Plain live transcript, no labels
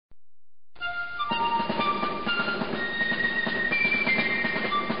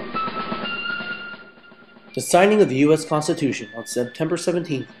The signing of the U.S. Constitution on September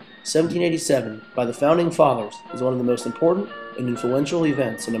 17, 1787, by the Founding Fathers is one of the most important and influential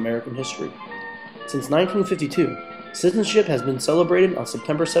events in American history. Since 1952, citizenship has been celebrated on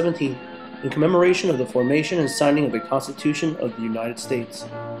September 17th in commemoration of the formation and signing of the Constitution of the United States.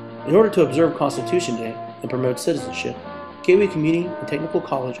 In order to observe Constitution Day and promote citizenship, Gateway Community and Technical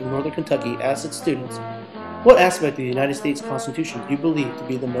College of Northern Kentucky asked its students, "What aspect of the United States Constitution do you believe to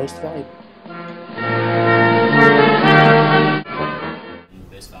be the most valuable?"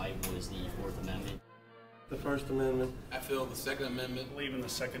 Most valuable is the Fourth Amendment. The First Amendment. I feel the Second Amendment. I believe in the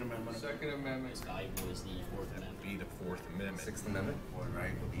Second Amendment. Second Amendment. Most valuable is the Fourth Amendment. Be the Fourth Amendment. Sixth Amendment.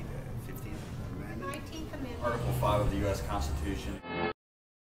 Right would be the 15th Amendment. 19th Amendment. Article 5 of the U.S. Constitution.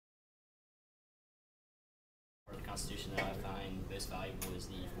 The Constitution that I find most valuable is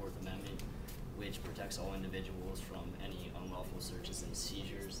the Fourth Amendment, which protects all individuals from any unlawful searches and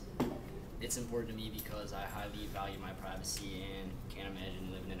seizures. It's important to me because I highly value my privacy and can't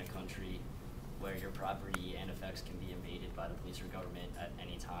imagine living in a country where your property and effects can be invaded by the police or government at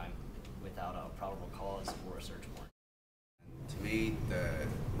any time without a probable cause or a search warrant. To me, the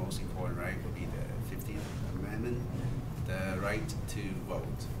most important right would be the 15th Amendment, the right to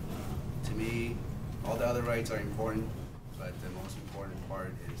vote. To me, all the other rights are important, but the most important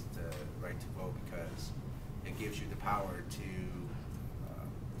part is the right to vote because it gives you the power to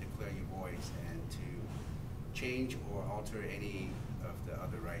declare your voice and to change or alter any of the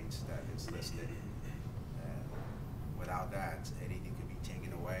other rights that is listed. Without that, anything could be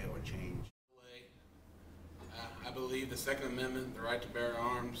taken away or changed. I believe the Second Amendment, the right to bear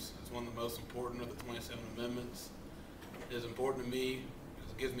arms, is one of the most important of the 27 amendments. It is important to me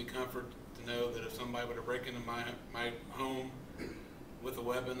because it gives me comfort to know that if somebody were to break into my home with a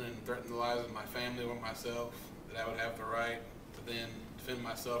weapon and threaten the lives of my family or myself, that I would have the right to then defend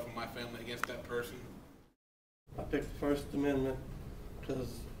myself and my family against that person. I picked the First Amendment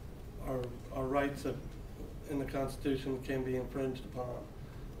because our rights in the Constitution can be infringed upon.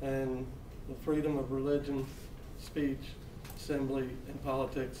 And the freedom of religion, speech, assembly, and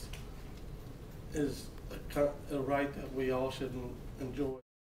politics is a right that we all should enjoy.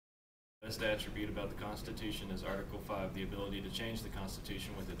 The best attribute about the Constitution is Article 5, the ability to change the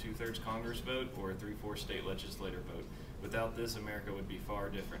Constitution with a 2/3 Congress vote or a 3/4 state legislature vote. Without this, America would be far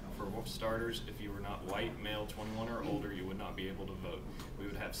different. For starters, if you were not white, male, 21 or older, you would not be able to vote. We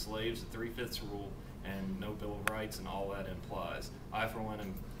would have slaves, a 3/5 rule, and no Bill of Rights, and all that implies. I, for one,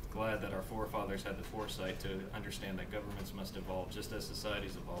 am glad that our forefathers had the foresight to understand that governments must evolve just as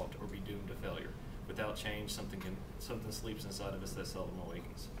societies evolved or be doomed to failure. Without change, something sleeps inside of us that seldom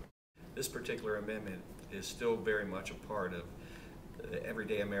awakens. This particular amendment is still very much a part of the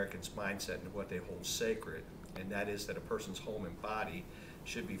everyday American's mindset and what they hold sacred, and that is that a person's home and body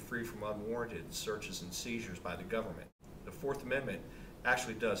should be free from unwarranted searches and seizures by the government. The Fourth Amendment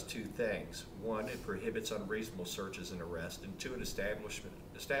actually does two things. One, it prohibits unreasonable searches and arrests, and two, it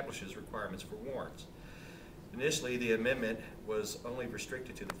establishes requirements for warrants. Initially, the amendment was only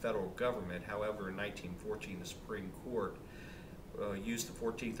restricted to the federal government. However, in 1914, the Supreme Court used the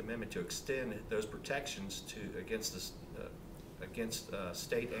 14th Amendment to extend those protections against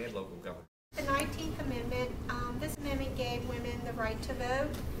state and local government. The 19th Amendment, this amendment gave women the right to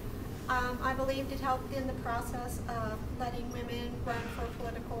vote. I believed it helped in the process of letting women run for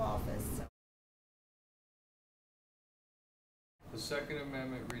political office. The Second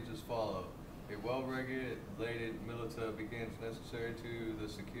Amendment reads as follows. A well-regulated militia begins necessary to the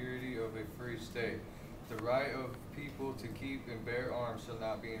security of a free state. The right of people to keep and bear arms shall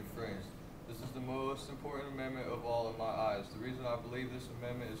not be infringed. This is the most important amendment of all in my eyes. The reason I believe this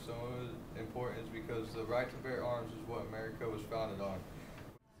amendment is so important is because the right to bear arms is what America was founded on.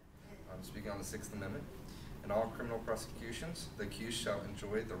 I'm speaking on the Sixth Amendment. In all criminal prosecutions, the accused shall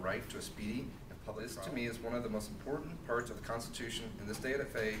enjoy the right to a speedy and public trial. This, to me, is one of the most important parts of the Constitution in this day and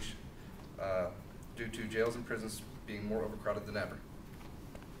age, due to jails and prisons being more overcrowded than ever.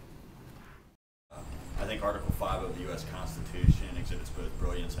 I think Article 5 of the U.S. Constitution exhibits both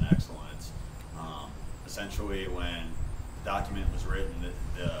brilliance and excellence. Essentially, when the document was written,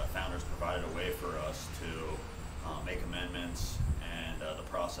 the founders provided a way for us to make amendments and the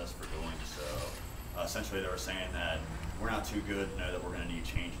process for doing so. Essentially, they were saying that we're not too good to know that we're going to need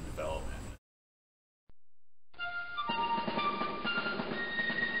change and development.